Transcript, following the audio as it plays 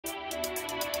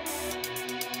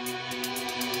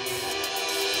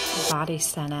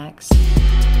Bodysthenics.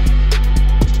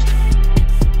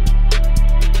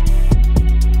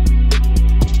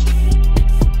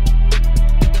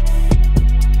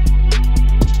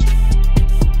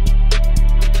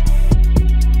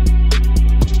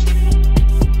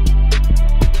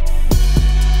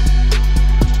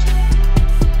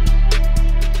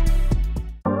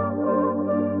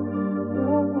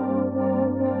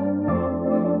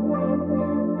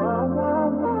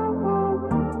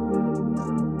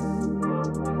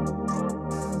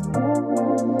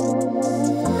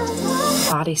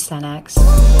 Bodysthenics.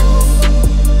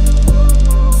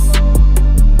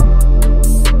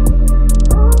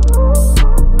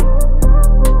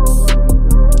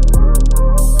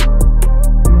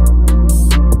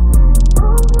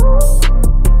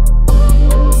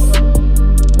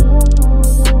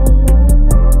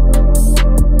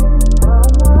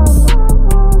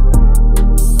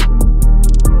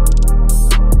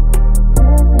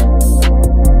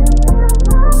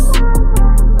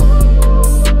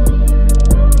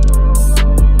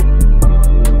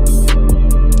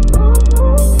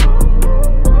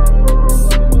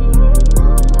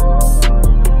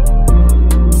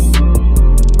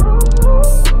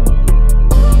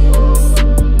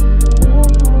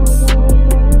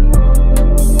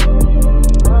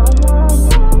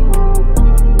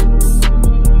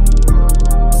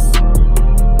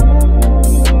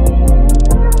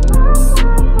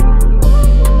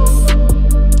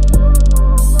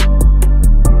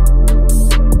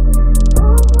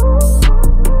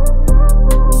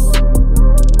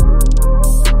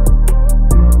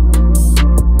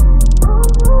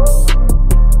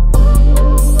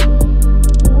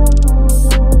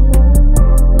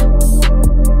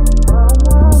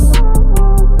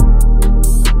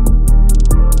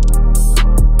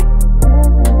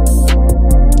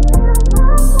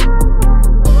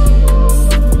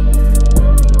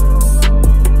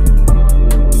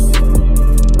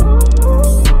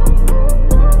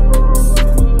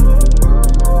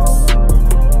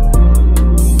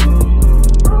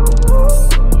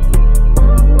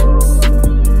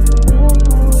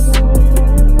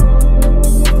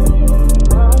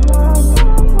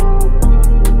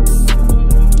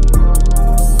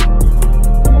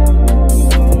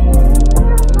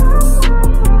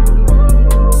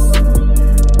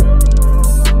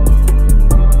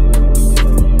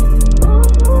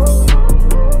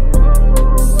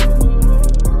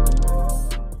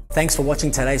 Thanks for watching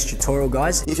today's tutorial,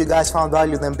 guys. If you guys found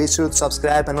value, then be sure to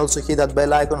subscribe and also hit that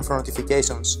bell icon for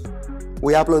notifications.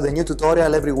 We upload a new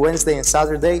tutorial every Wednesday and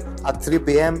Saturday at 3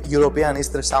 PM European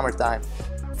Eastern Summer Time.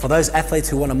 For those athletes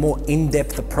who want a more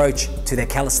in-depth approach to their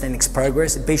calisthenics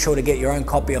progress, be sure to get your own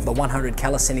copy of the 100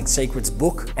 Calisthenics Secrets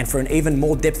book. And for an even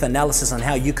more depth analysis on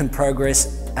how you can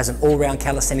progress as an all-round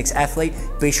calisthenics athlete,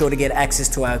 be sure to get access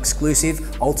to our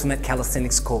exclusive Ultimate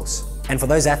Calisthenics course. And for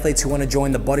those athletes who want to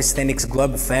join the Bodysthenics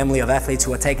global family of athletes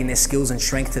who are taking their skills and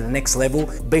strength to the next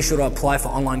level, be sure to apply for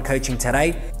online coaching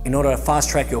today in order to fast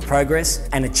track your progress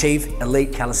and achieve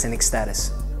elite calisthenics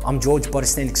status. I'm George,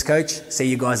 Bodysthenics coach. See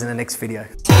you guys in the next video.